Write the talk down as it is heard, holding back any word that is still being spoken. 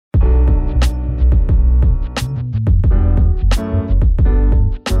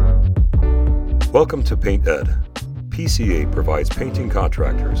Welcome to Paint Ed. PCA provides painting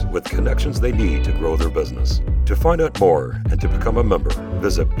contractors with connections they need to grow their business. To find out more and to become a member,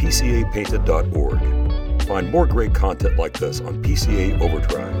 visit pcapainted.org. Find more great content like this on PCA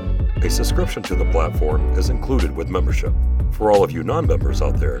Overdrive. A subscription to the platform is included with membership. For all of you non-members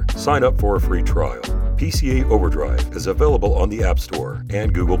out there, sign up for a free trial. PCA Overdrive is available on the App Store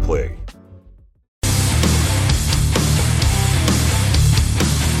and Google Play.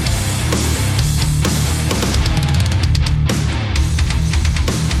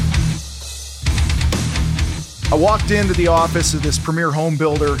 I walked into the office of this premier home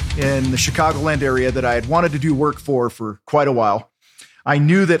builder in the Chicagoland area that I had wanted to do work for quite a while. I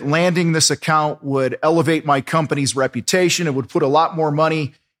knew that landing this account would elevate my company's reputation. It would put a lot more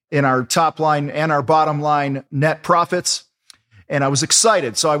money in our top line and our bottom line net profits. And I was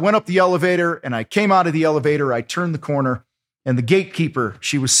excited. So I went up the elevator and I came out of the elevator. I turned the corner and the gatekeeper,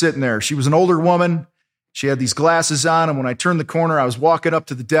 she was sitting there. She was an older woman. She had these glasses on, and when I turned the corner, I was walking up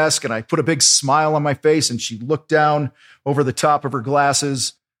to the desk, and I put a big smile on my face, and she looked down over the top of her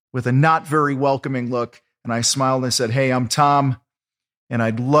glasses with a not very welcoming look, and I smiled and I said, "Hey, I'm Tom, and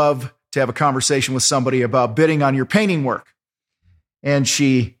I'd love to have a conversation with somebody about bidding on your painting work." And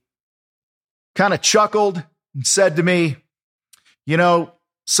she kind of chuckled and said to me, "You know,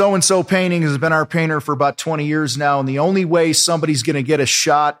 so-and-so painting has been our painter for about 20 years now, and the only way somebody's going to get a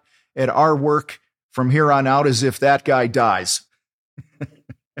shot at our work from here on out is if that guy dies."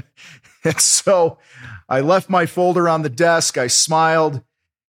 And so I left my folder on the desk. I smiled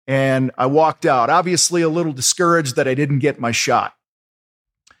and I walked out, obviously a little discouraged that I didn't get my shot.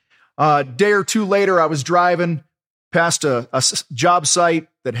 A day or two later, I was driving past a job site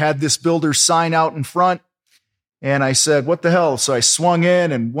that had this builder's sign out in front. And I said, "What the hell?" So I swung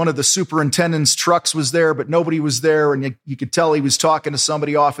in, and one of the superintendent's trucks was there, but nobody was there. And you could tell he was talking to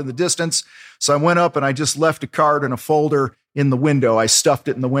somebody off in the distance. So I went up and I just left a card and a folder in the window. I stuffed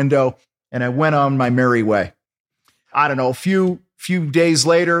it in the window and I went on my merry way. I don't know, a few days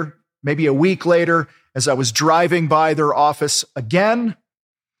later, maybe a week later, as I was driving by their office again,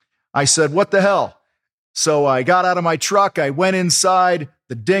 I said, "What the hell?" So I got out of my truck. I went inside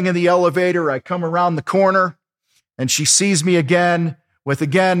the ding of the elevator. I come around the corner. And she sees me again with,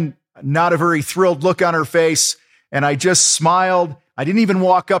 again, not a very thrilled look on her face. And I just smiled. I didn't even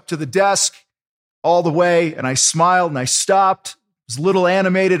walk up to the desk all the way. And I smiled and I stopped, was a little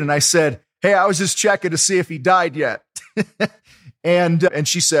animated. And I said, "Hey, I was just checking to see if he died yet." and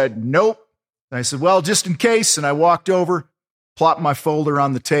she said, "Nope." And I said, "Well, just in case." And I walked over, plopped my folder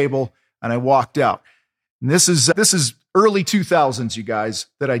on the table, and I walked out. And this is early 2000s, you guys,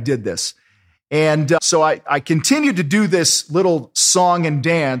 that I did this. And so I continued to do this little song and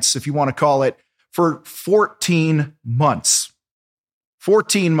dance, if you want to call it, for 14 months.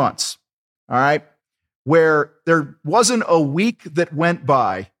 14 months, all right, where there wasn't a week that went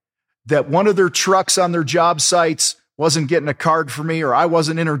by that one of their trucks on their job sites wasn't getting a card for me, or I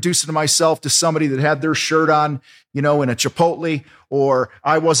wasn't introducing myself to somebody that had their shirt on, in a Chipotle, or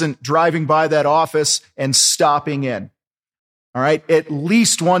I wasn't driving by that office and stopping in. All right. At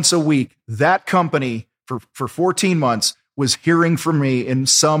least once a week, that company for 14 months was hearing from me in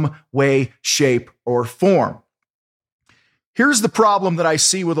some way, shape, or form. Here's the problem that I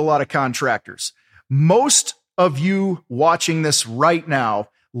see with a lot of contractors. Most of you watching this right now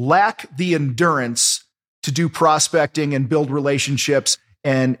lack the endurance to do prospecting and build relationships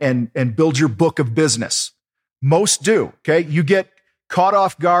and build your book of business. Most do. Okay. You get caught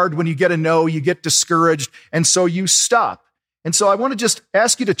off guard when you get a no, you get discouraged, and so you stop. And so I want to just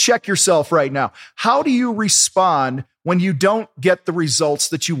ask you to check yourself right now. How do you respond when you don't get the results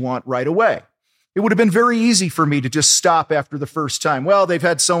that you want right away? It would have been very easy for me to just stop after the first time. Well, they've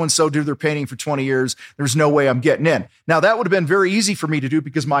had so-and-so do their painting for 20 years. There's no way I'm getting in. Now, that would have been very easy for me to do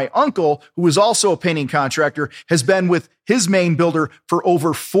because my uncle, who is also a painting contractor, has been with his main builder for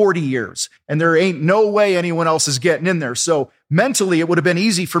over 40 years. And there ain't no way anyone else is getting in there. So mentally, it would have been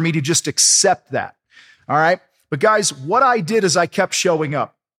easy for me to just accept that. All right. But guys, what I did is I kept showing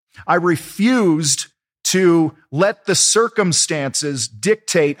up. I refused to let the circumstances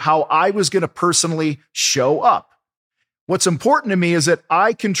dictate how I was going to personally show up. What's important to me is that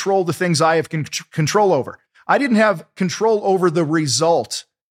I control the things I have control over. I didn't have control over the result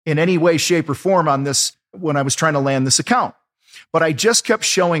in any way, shape, or form on this when I was trying to land this account. But I just kept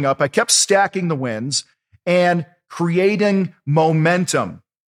showing up. I kept stacking the wins and creating momentum,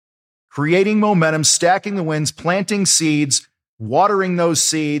 stacking the wins, planting seeds, watering those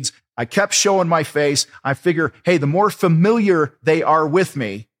seeds. I kept showing my face. I figure, hey, the more familiar they are with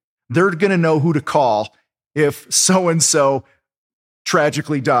me, they're going to know who to call if so-and-so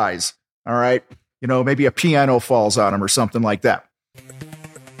tragically dies. All right. maybe a piano falls on him or something like that.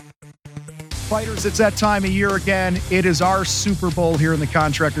 Fighters, it's that time of year again. It is our Super Bowl here in the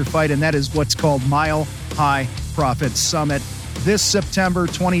Contractor Fight, and that is what's called Mile High Profit Summit this September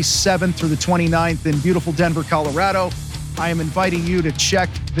 27th through the 29th in beautiful Denver, Colorado. I am inviting you to check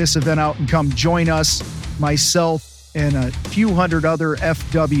this event out and come join us, myself and a few hundred other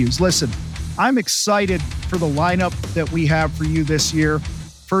FWs. Listen, I'm excited for the lineup that we have for you this year.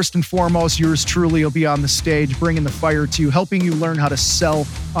 First and foremost, yours truly will be on the stage, bringing the fire to you, helping you learn how to sell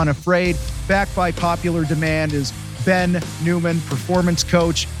unafraid. Backed by popular demand is Ben Newman, performance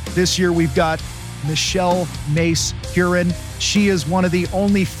coach. This year we've got Michelle Mace Huron. She is one of the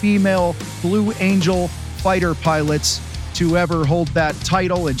only female Blue Angel fighter pilots to ever hold that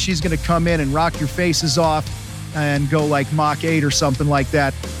title, and she's going to come in and rock your faces off and go like Mach 8 or something like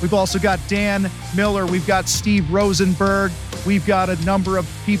that. We've also got Dan Miller. We've got Steve Rosenberg. We've got a number of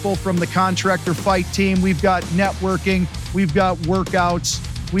people from the Contractor Fight team. We've got networking. We've got workouts.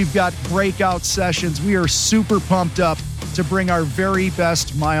 We've got breakout sessions. We are super pumped up to bring our very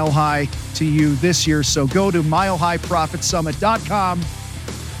best Mile High to you this year. So go to milehighprofitsummit.com,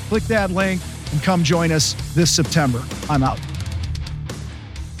 click that link, and come join us this September. I'm out.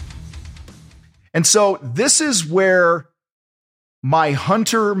 And so this is where my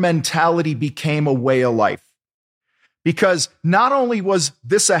hunter mentality became a way of life. Because not only was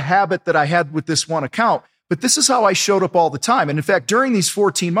this a habit that I had with this one account, but this is how I showed up all the time. And in fact, during these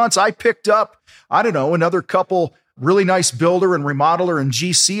 14 months, I picked up, another couple really nice builder and remodeler and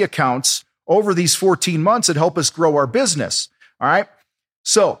GC accounts over these 14 months that help us grow our business. All right.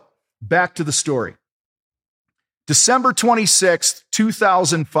 So back to the story. December 26th,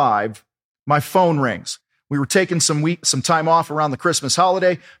 2005, my phone rings. We were taking some time off around the Christmas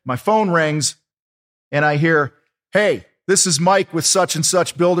holiday. My phone rings and I hear, "Hey, this is Mike with such and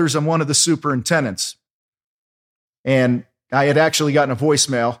such builders. I'm one of the superintendents." And I had actually gotten a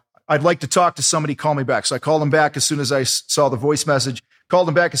voicemail. "I'd like to talk to somebody. Call me back." So I called him back as soon as I saw the voice message. Called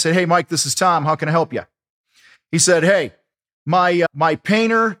him back and said, "Hey, Mike, this is Tom. How can I help you?" He said, "Hey, my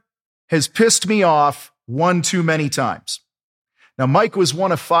painter has pissed me off one too many times." Now, Mike was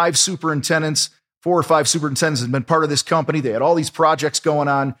one of 5 superintendents, 4 or 5 superintendents that had been part of this company. They had all these projects going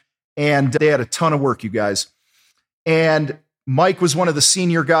on, and they had a ton of work, you guys. And Mike was one of the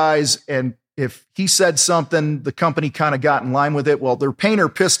senior guys, and if he said something, the company kind of got in line with it. Well, their painter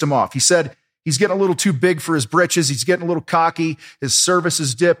pissed him off. He said he's getting a little too big for his britches. He's getting a little cocky. His service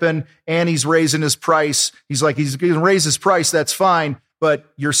is dipping, and he's raising his price. He's like, he's going to raise his price. That's fine,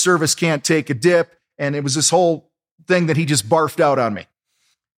 but your service can't take a dip. And it was this whole thing that he just barfed out on me.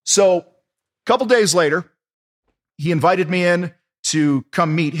 So a couple days later, he invited me in to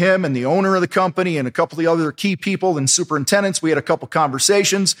come meet him and the owner of the company and a couple of the other key people and superintendents. We had a couple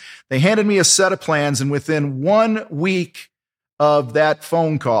conversations. They handed me a set of plans, and within 1 week of that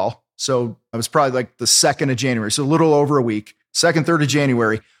phone call, so I was probably like the 2nd of January, so a little over a week, 2nd, 3rd of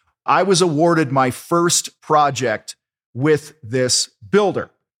January, I was awarded my first project with this builder.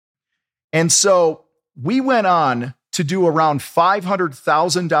 And so we went on to do around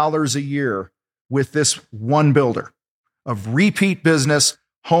 $500,000 a year with this one builder of repeat business,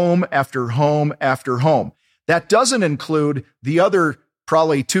 home after home after home. That doesn't include the other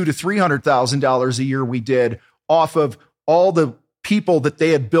probably $200,000 to $300,000 a year we did off of all the people that they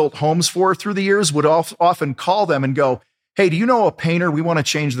had built homes for through the years would often call them and go, "Hey, do you know a painter? We want to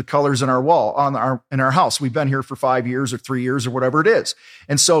change the colors in our wall in our house. We've been here for 5 years or 3 years or whatever it is."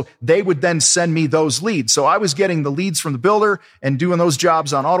 And so they would then send me those leads. So I was getting the leads from the builder and doing those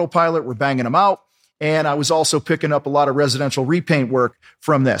jobs on autopilot. We're banging them out. And I was also picking up a lot of residential repaint work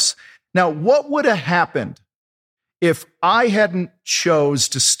from this. Now, what would have happened if I hadn't chose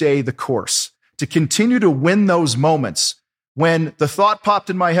to stay the course, to continue to win those moments when the thought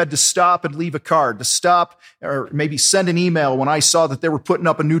popped in my head to stop and leave a card, to stop or maybe send an email when I saw that they were putting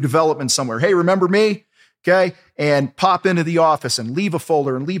up a new development somewhere? "Hey, remember me?" Okay. And pop into the office and leave a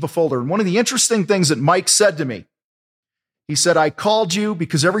folder and leave a folder. And one of the interesting things that Mike said to me, he said, "I called you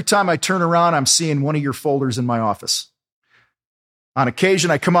because every time I turn around, I'm seeing one of your folders in my office. On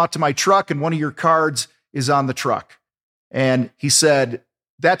occasion, I come out to my truck and one of your cards is on the truck." And he said,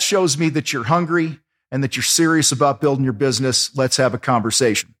 "That shows me that you're hungry and that you're serious about building your business. Let's have a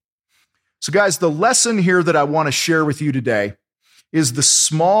conversation." So guys, the lesson here that I want to share with you today is the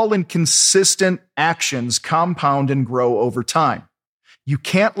small and consistent actions compound and grow over time. You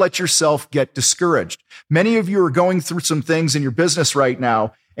can't let yourself get discouraged. Many of you are going through some things in your business right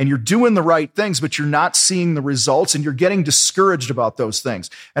now, and you're doing the right things, but you're not seeing the results, and you're getting discouraged about those things.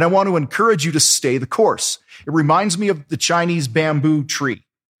 And I want to encourage you to stay the course. It reminds me of the Chinese bamboo tree.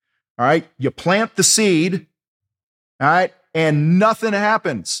 All right. You plant the seed. All right. And nothing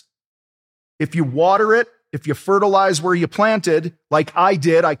happens. If you water it, if you fertilize where you planted, like I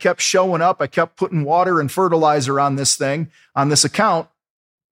did, I kept showing up. I kept putting water and fertilizer on this thing, on this account.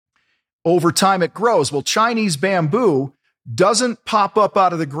 Over time, it grows. Well, Chinese bamboo doesn't pop up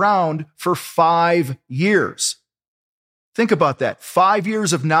out of the ground for 5 years. Think about that. 5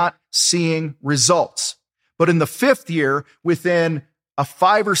 years of not seeing results. But in the 5th year, within a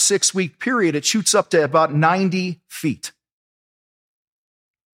 5 or 6 week period, it shoots up to about 90 feet.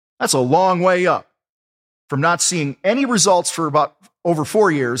 That's a long way up from not seeing any results for about over 4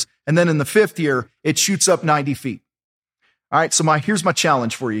 years. And then in the 5th year, it shoots up 90 feet. All right. So here's my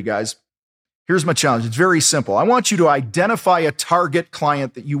challenge for you guys. Here's my challenge. It's very simple. I want you to identify a target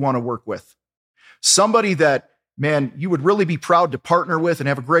client that you want to work with. Somebody that, man, you would really be proud to partner with and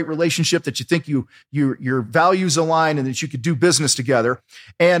have a great relationship, that you think your values align and that you could do business together,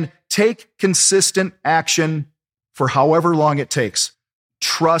 and take consistent action for however long it takes.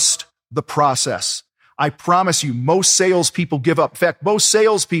 Trust the process. I promise you, most salespeople give up. In fact,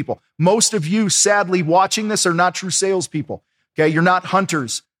 most of you sadly watching this are not true salespeople. Okay. You're not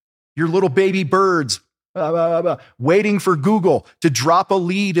hunters. You're little baby birds, waiting for Google to drop a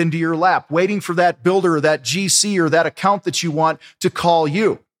lead into your lap, waiting for that builder or that GC or that account that you want to call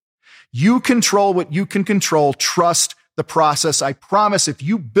you. You control what you can control. Trust the process. I promise if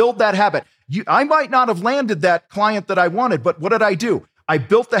you build that habit, I might not have landed that client that I wanted, but what did I do? I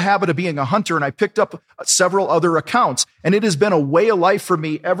built the habit of being a hunter, and I picked up several other accounts, and it has been a way of life for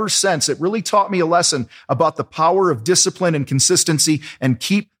me ever since. It really taught me a lesson about the power of discipline and consistency, and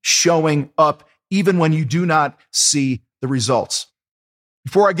keep showing up even when you do not see the results.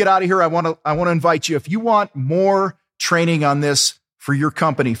 Before I get out of here, I want to invite you, if you want more training on this for your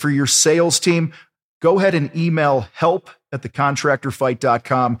company, for your sales team, go ahead and email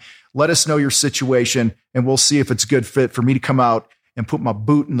help@thecontractorfight.com. Let us know your situation, and we'll see if it's a good fit for me to come out and put my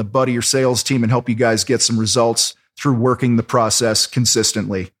boot in the butt of your sales team and help you guys get some results through working the process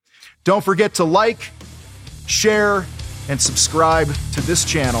consistently. Don't forget to like, share, and subscribe to this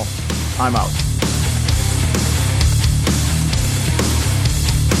channel. I'm out.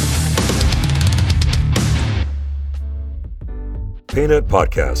 Painted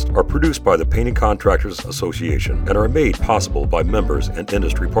podcasts are produced by the Painting Contractors Association and are made possible by members and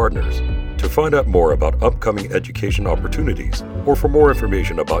industry partners. To find out more about upcoming education opportunities or for more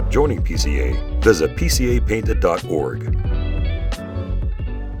information about joining PCA, visit pcapainted.org.